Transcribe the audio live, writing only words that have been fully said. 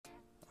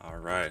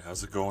Alright,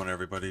 how's it going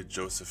everybody?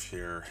 Joseph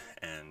here,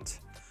 and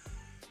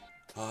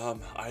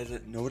I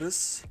didn't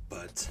notice,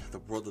 but the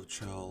World of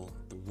Chel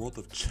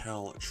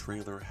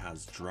trailer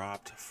has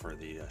dropped for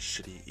the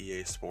shitty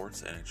EA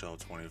Sports NHL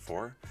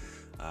 24.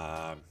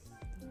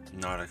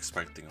 Not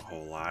expecting a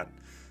whole lot.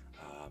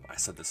 I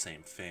said the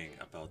same thing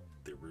about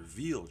the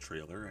reveal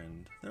trailer,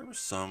 and there were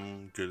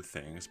some good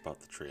things about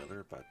the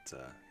trailer, but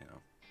you know,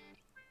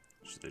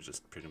 they're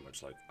just pretty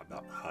much like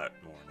about hut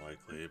more than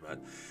likely. But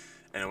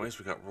anyways,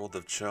 we got World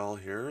of Chel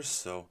here,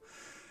 so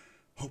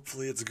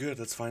hopefully it's good.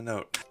 Let's find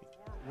out.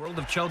 World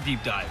of Chel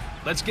deep dive.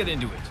 Let's get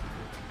into it.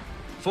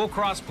 Full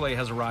crossplay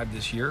has arrived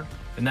this year,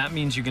 and that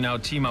means you can now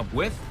team up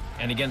with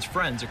and against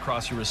friends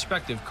across your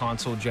respective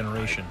console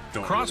generation.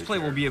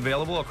 Crossplay will be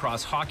available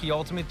across Hockey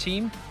Ultimate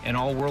Team and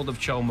all World of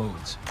Chel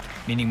modes,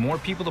 meaning more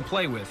people to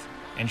play with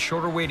and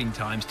shorter waiting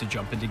times to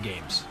jump into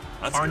games.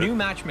 Our new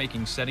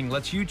matchmaking setting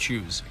lets you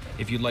choose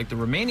if you'd like the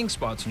remaining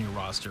spots in your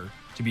roster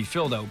to be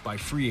filled out by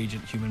free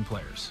agent human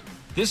players.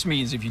 This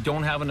means if you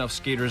don't have enough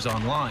skaters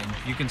online,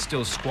 you can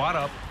still squad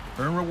up,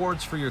 earn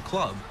rewards for your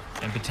club,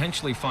 and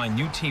potentially find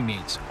new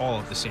teammates all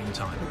at the same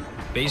time.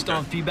 Based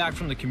on feedback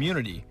from the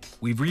community,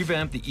 we've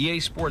revamped the EA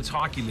Sports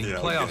Hockey League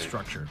playoff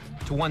structure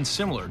to one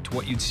similar to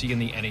what you'd see in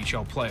the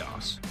NHL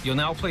playoffs. You'll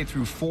now play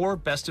through 4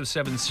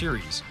 best-of-7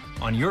 series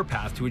on your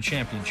path to a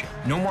championship.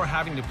 No more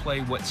having to play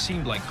what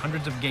seemed like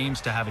hundreds of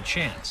games to have a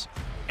chance.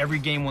 Every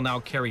game will now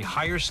carry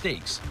higher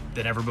stakes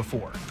than ever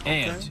before.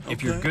 And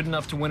if you're good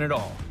enough to win it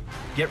all,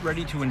 get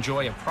ready to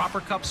enjoy a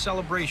proper cup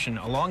celebration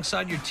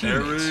alongside your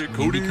teammates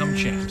when you become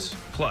champs.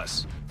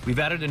 Plus, we've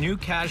added a new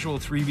casual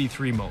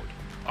 3v3 mode,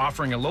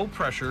 offering a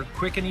low-pressure,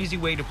 quick and easy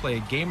way to play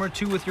a game or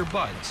two with your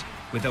buds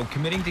without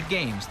committing to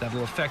games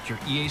that'll affect your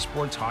EA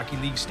Sports Hockey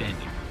League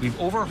standing. We've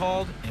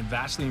overhauled and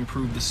vastly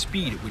improved the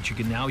speed at which you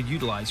can now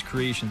utilize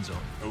Creation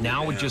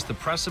Zone. With just the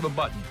press of a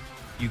button,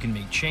 you can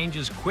make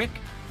changes quick,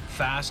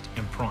 fast,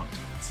 and prompt,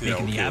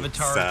 making the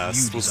avatar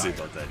you desire.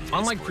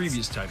 Unlike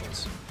previous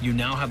titles, you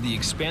now have the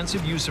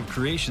expansive use of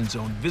Creation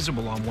Zone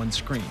visible on one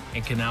screen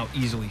and can now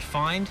easily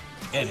find,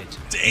 edit,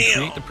 and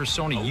create the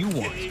persona you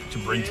want to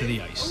bring to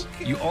the ice.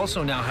 You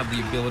also now have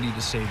the ability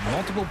to save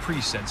multiple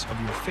presets of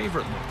your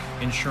favorite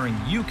look, ensuring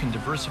you can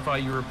diversify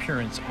your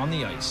appearance on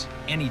the ice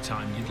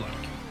anytime you'd like.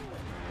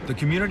 The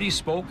community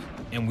spoke,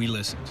 and we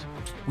listened.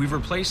 We've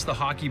replaced the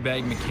hockey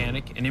bag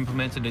mechanic and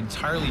implemented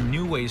entirely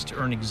new ways to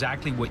earn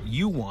exactly what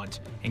you want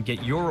and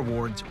get your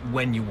rewards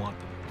when you want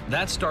them.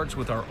 That starts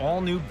with our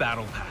all-new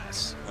Battle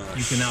Pass.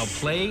 You can now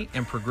play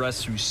and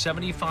progress through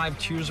 75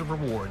 tiers of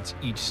rewards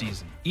each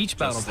season. Each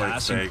Battle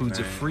Pass includes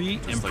a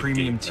free and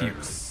premium tier,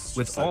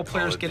 with all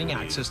players getting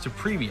access to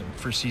Premium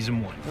for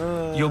Season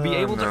 1. You'll be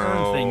able to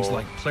earn things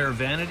like player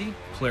vanity,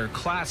 player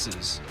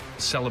classes,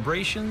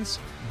 celebrations,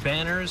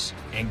 banners,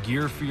 and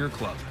gear for your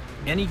club.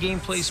 Any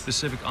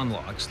gameplay-specific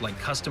unlocks, like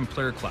custom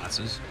player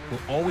classes, will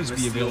always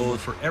be available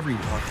for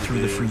everyone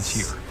through the free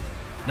tier.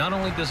 Not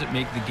only does it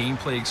make the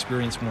gameplay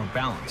experience more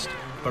balanced,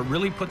 but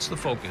really puts the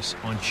focus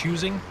on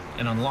choosing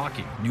and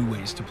unlocking new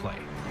ways to play.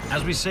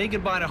 As we say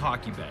goodbye to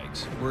hockey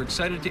bags, we're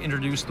excited to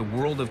introduce the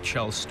World of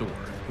Chel store,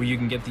 where you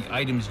can get the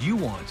items you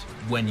want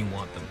when you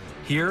want them.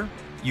 Here,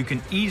 you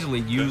can easily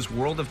use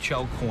World of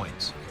Chel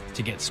coins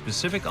to get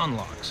specific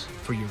unlocks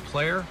for your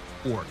player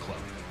or club.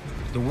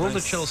 The World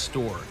of Chel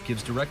store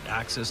gives direct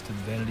access to the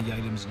vanity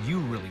items you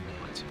really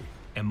want,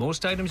 and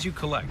most items you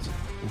collect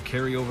will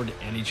carry over to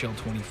NHL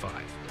 25,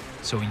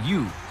 so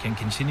you can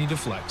continue to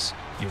flex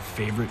your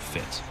favorite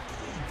fit.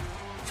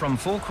 From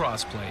full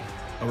crossplay,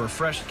 a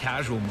refreshed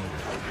casual mode,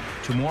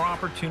 to more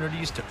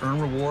opportunities to earn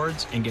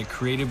rewards and get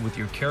creative with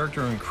your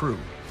character and crew,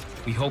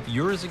 we hope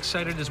you're as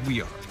excited as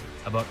we are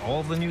about all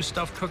of the new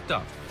stuff cooked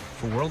up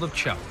for World of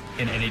Chel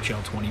and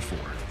NHL 24.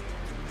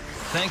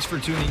 Thanks for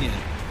tuning in,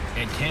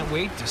 and can't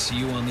wait to see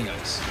you on the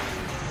ice.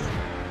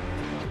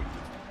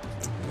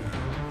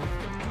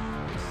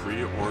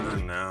 Pre-order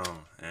now,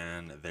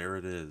 and there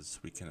it is.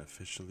 We can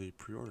officially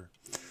pre-order,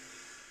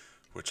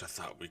 which I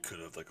thought we could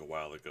have like a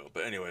while ago.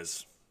 But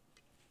anyways,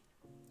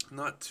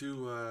 not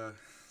too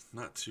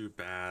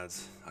bad,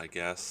 I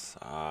guess.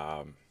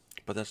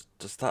 But that's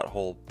just that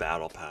whole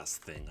battle pass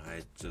thing.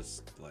 I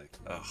just like,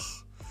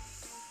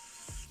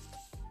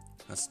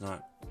 that's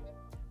not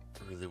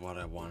really what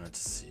I wanted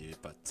to see,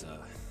 but they're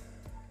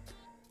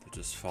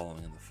just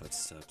following in the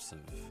footsteps of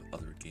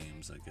other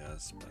games, I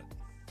guess. But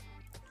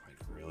like,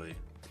 really,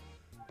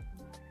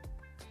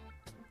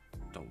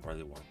 don't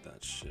really want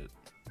that shit.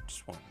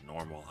 Just want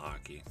normal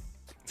hockey.